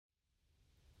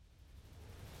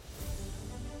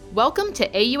Welcome to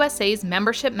AUSA's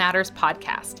Membership Matters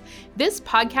podcast. This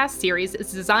podcast series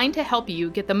is designed to help you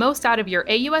get the most out of your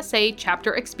AUSA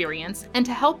chapter experience and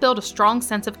to help build a strong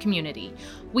sense of community.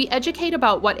 We educate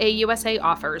about what AUSA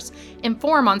offers,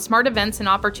 inform on smart events and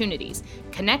opportunities,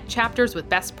 connect chapters with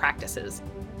best practices.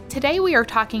 Today we are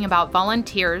talking about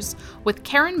volunteers with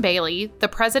Karen Bailey, the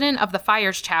president of the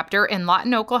Fires chapter in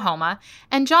Lawton, Oklahoma,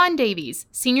 and John Davies,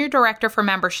 senior director for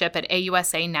membership at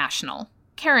AUSA National.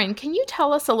 Karen, can you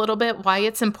tell us a little bit why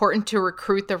it's important to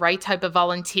recruit the right type of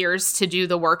volunteers to do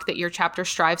the work that your chapter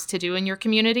strives to do in your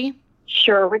community?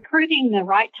 Sure. Recruiting the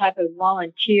right type of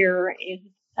volunteer is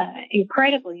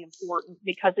incredibly important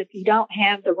because if you don't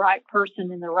have the right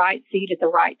person in the right seat at the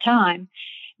right time,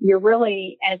 you're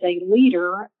really, as a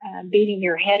leader, beating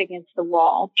your head against the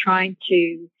wall, trying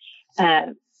to,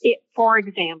 for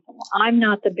example, I'm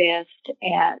not the best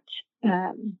at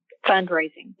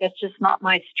fundraising. That's just not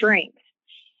my strength.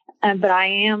 But I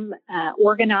am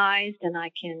organized and I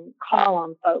can call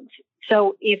on folks.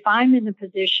 So if I'm in a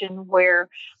position where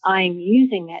I'm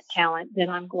using that talent, then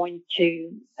I'm going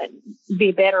to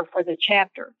be better for the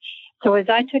chapter. So as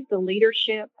I took the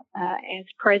leadership as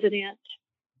president,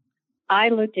 I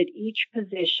looked at each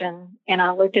position and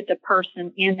I looked at the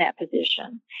person in that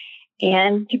position.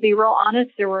 And to be real honest,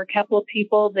 there were a couple of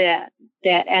people that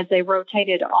as they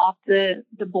rotated off the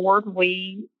board,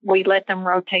 we let them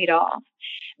rotate off.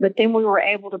 But then we were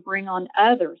able to bring on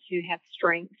others who have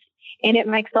strengths. And it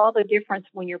makes all the difference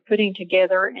when you're putting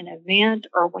together an event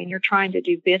or when you're trying to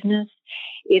do business.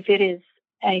 If it is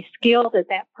a skill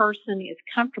that person is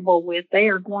comfortable with, they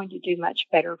are going to do much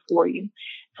better for you.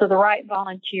 So the right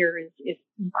volunteer is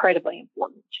incredibly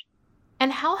important.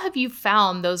 And how have you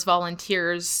found those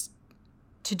volunteers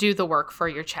to do the work for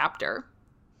your chapter?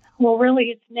 Well, really,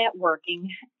 it's networking.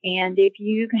 And if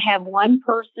you have one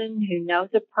person who knows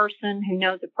a person who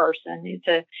knows a person,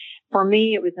 for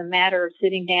me, it was a matter of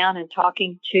sitting down and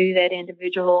talking to that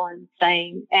individual and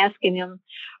asking them,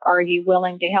 are you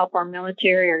willing to help our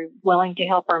military? Are you willing to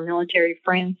help our military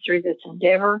friends through this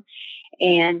endeavor?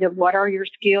 And what are your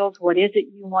skills? What is it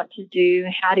you want to do?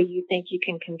 How do you think you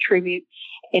can contribute?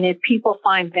 And if people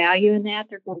find value in that,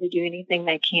 they're going to do anything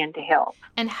they can to help.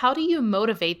 And how do you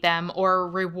motivate them or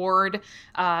reward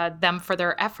them for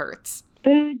their efforts?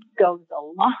 Food goes a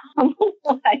long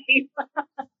way.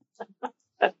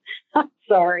 I'm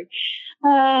sorry.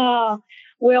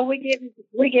 Well, we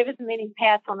give as many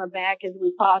pats on the back as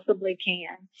we possibly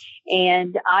can.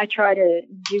 And I try to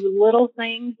do little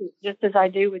things just as I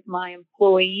do with my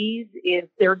employees. If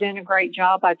they're doing a great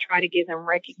job, I try to give them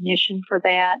recognition for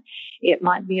that. It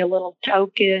might be a little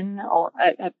token or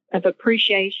of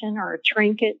appreciation or a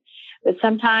trinket. But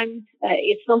sometimes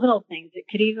it's the little things. It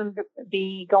could even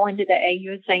be going to the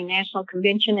AUSA National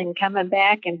Convention and coming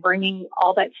back and bringing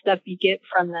all that stuff you get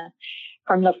from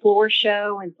the floor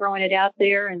show and throwing it out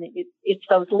there. And it's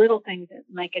those little things that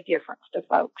make a difference to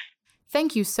folks.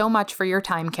 Thank you so much for your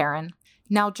time, Karen.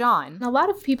 Now, John, a lot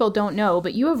of people don't know,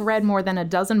 but you have read more than a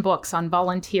dozen books on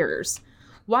volunteers.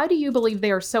 Why do you believe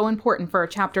they are so important for a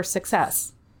chapter's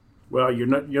success? Well, you're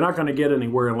not going to get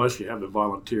anywhere unless you have the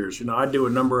volunteers. I do a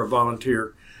number of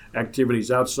volunteer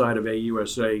activities outside of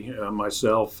AUSA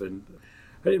myself, and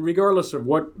regardless of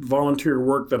what volunteer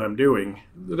work that I'm doing,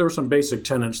 there are some basic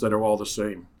tenets that are all the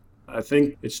same. I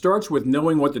think it starts with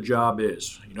knowing what the job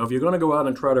is. If you're going to go out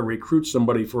and try to recruit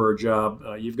somebody for a job,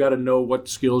 you've got to know what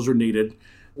skills are needed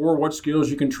or what skills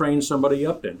you can train somebody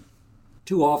up in.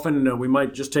 Too often, we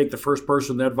might just take the first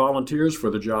person that volunteers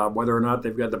for the job, whether or not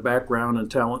they've got the background and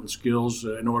talent and skills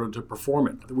in order to perform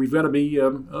it. We've got to be a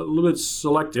little bit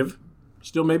selective.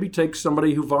 Still maybe take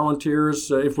somebody who volunteers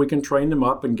if we can train them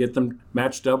up and get them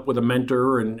matched up with a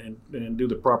mentor and do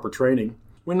the proper training.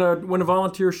 When a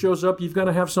volunteer shows up, you've got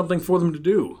to have something for them to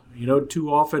do.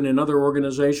 Too often in other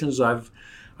organizations, I've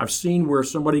seen where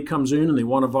somebody comes in and they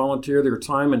want to volunteer their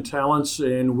time and talents,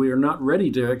 and we're not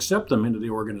ready to accept them into the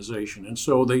organization. And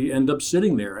so they end up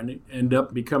sitting there and end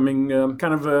up becoming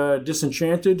kind of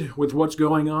disenchanted with what's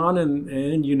going on,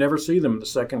 and you never see them the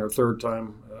second or third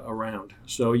time around.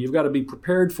 So you've got to be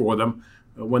prepared for them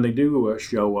when they do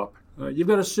show up. You've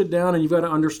got to sit down and you've got to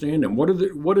understand them.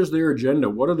 What is their agenda?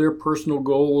 What are their personal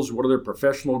goals? What are their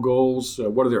professional goals?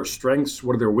 What are their strengths?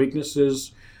 What are their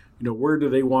weaknesses? Where do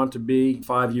they want to be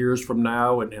 5 years from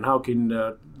now? And how can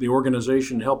the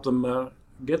organization help them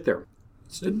get there?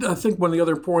 So I think one of the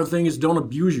other important things is don't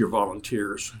abuse your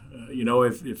volunteers.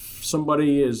 If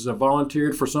somebody is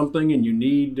volunteered for something and you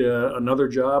need another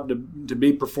job to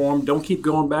be performed, don't keep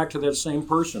going back to that same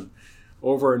person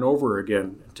over and over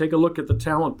again. Take a look at the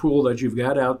talent pool that you've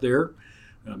got out there.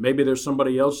 Maybe there's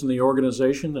somebody else in the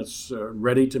organization that's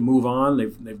ready to move on.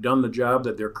 They've done the job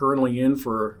that they're currently in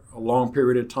for a long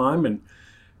period of time, and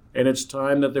it's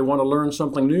time that they want to learn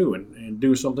something new and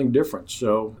do something different.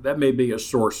 So that may be a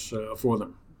source for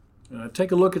them.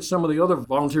 Take a look at some of the other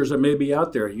volunteers that may be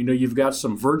out there. You've got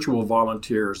some virtual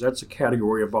volunteers. That's a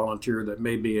category of volunteer that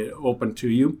may be open to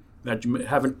you that you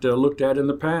haven't looked at in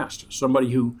the past.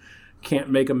 Somebody who can't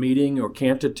make a meeting or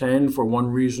can't attend for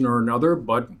one reason or another,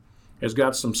 but has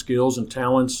got some skills and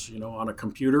talents, on a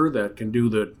computer that can do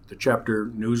the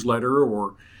chapter newsletter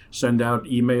or send out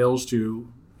emails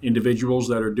to individuals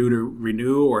that are due to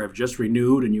renew or have just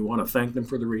renewed, and you want to thank them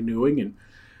for the renewing. And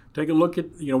take a look at,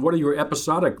 what are your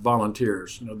episodic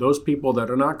volunteers? Those people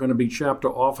that are not going to be chapter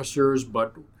officers,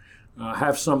 but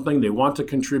have something they want to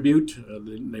contribute.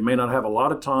 They may not have a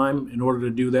lot of time in order to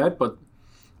do that, but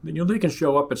they can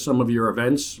show up at some of your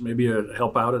events, maybe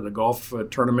help out at a golf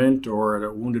tournament or at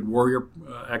a Wounded Warrior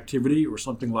activity or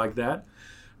something like that.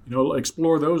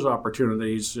 Explore those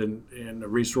opportunities and the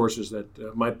resources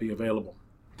that might be available.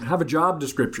 Have a job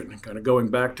description, kind of going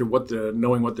back to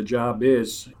knowing what the job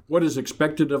is. What is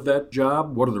expected of that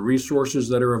job? What are the resources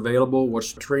that are available? What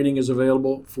training is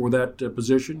available for that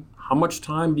position? How much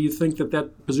time do you think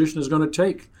that position is going to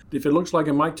take? If it looks like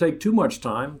it might take too much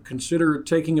time, consider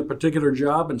taking a particular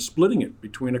job and splitting it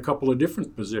between a couple of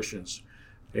different positions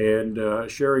and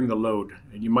sharing the load.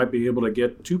 And you might be able to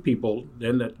get two people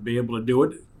then that be able to do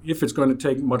it if it's going to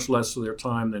take much less of their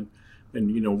time than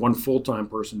one full-time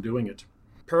person doing it.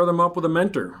 Pair them up with a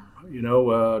mentor.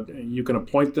 You can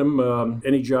appoint them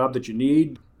any job that you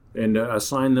need and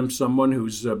assign them someone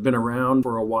who's been around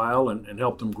for a while and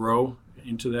help them grow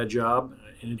into that job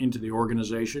and into the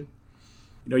organization.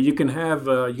 You can have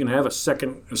a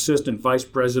second assistant vice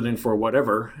president for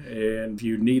whatever, and if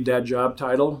you need that job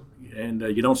title and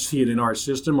you don't see it in our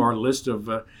system, our list of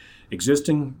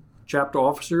existing chapter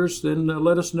officers, then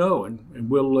let us know and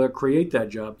we'll create that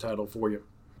job title for you.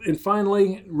 And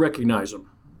finally, recognize them.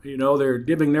 They're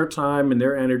giving their time and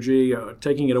their energy,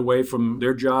 taking it away from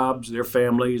their jobs, their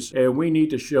families, and we need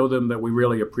to show them that we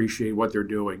really appreciate what they're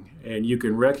doing. And you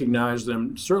can recognize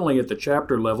them, certainly at the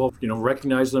chapter level,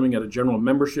 recognize them at a general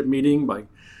membership meeting by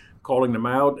calling them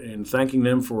out and thanking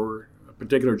them for a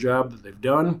particular job that they've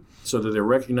done so that they're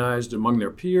recognized among their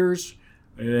peers,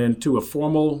 and to a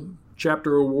formal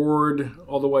chapter award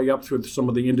all the way up through some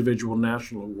of the individual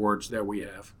national awards that we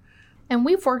have. And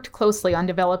we've worked closely on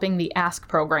developing the ASK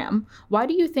program. Why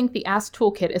do you think the ASK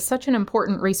Toolkit is such an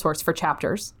important resource for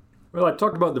chapters? Well, I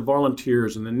talked about the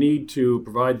volunteers and the need to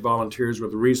provide volunteers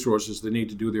with the resources they need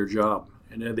to do their job.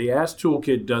 And the ASK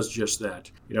Toolkit does just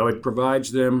that. It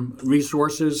provides them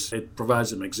resources, it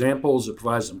provides them examples, it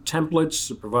provides them templates,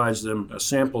 it provides them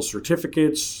sample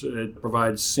certificates, it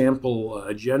provides sample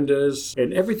agendas,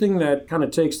 and everything that kind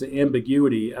of takes the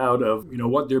ambiguity out of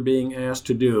what they're being asked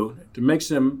to do, to makes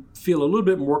them feel a little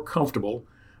bit more comfortable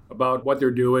about what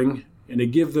they're doing, and to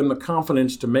give them the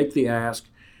confidence to make the ask,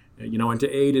 and to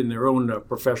aid in their own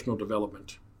professional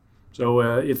development. So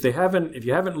if you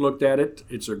haven't looked at it,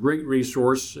 it's a great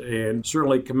resource and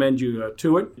certainly commend you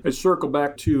to it. Let's circle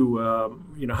back to,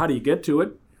 how do you get to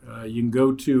it? You can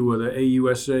go to the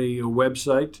AUSA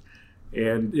website,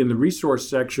 and in the resource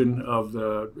section of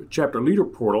the Chapter Leader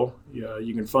Portal,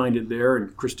 you can find it there,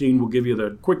 and Christine will give you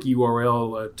the quick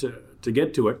URL to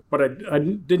get to it. But I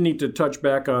did need to touch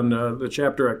back on the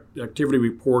chapter activity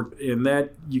report, in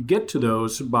that you get to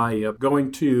those by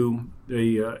going to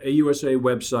the AUSA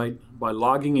website, by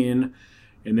logging in,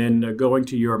 and then going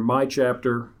to your My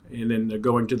Chapter, and then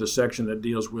going to the section that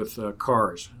deals with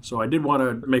cars. So I did want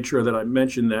to make sure that I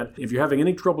mentioned that if you're having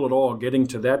any trouble at all getting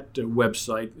to that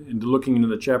website and looking into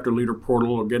the Chapter Leader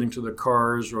Portal or getting to the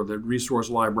cars or the resource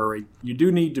library, you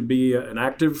do need to be an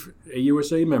active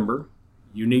AUSA member.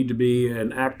 You need to be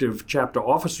an active chapter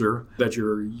officer, that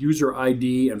your user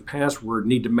ID and password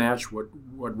need to match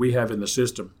what we have in the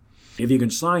system. If you can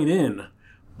sign in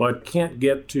but can't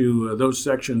get to those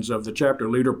sections of the Chapter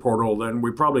Leader Portal, then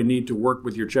we probably need to work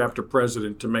with your chapter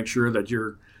president to make sure that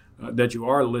you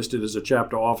are listed as a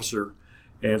chapter officer.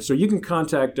 And so you can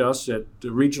contact us at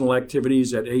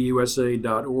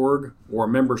regionalactivities@ausa.org or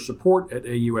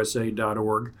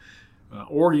membersupport@ausa.org.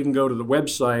 Or you can go to the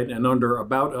website, and under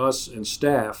About Us and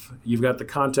Staff, you've got the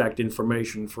contact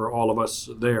information for all of us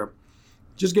there.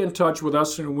 Just get in touch with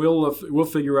us, and we'll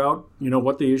figure out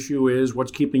what the issue is,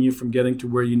 what's keeping you from getting to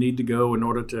where you need to go in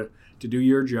order to do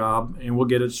your job, and we'll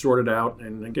get it sorted out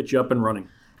and get you up and running.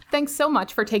 Thanks so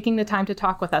much for taking the time to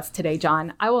talk with us today,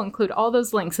 John. I will include all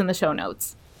those links in the show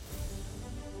notes.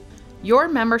 Your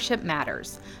membership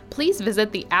matters. Please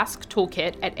visit the Ask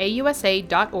Toolkit at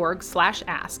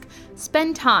ausa.org/ask.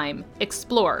 Spend time,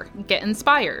 explore, get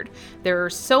inspired.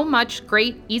 There's so much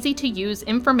great, easy-to-use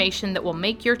information that will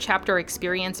make your chapter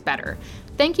experience better.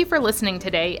 Thank you for listening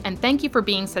today, and thank you for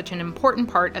being such an important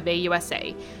part of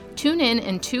AUSA. Tune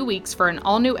in 2 weeks for an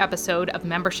all-new episode of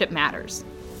Membership Matters.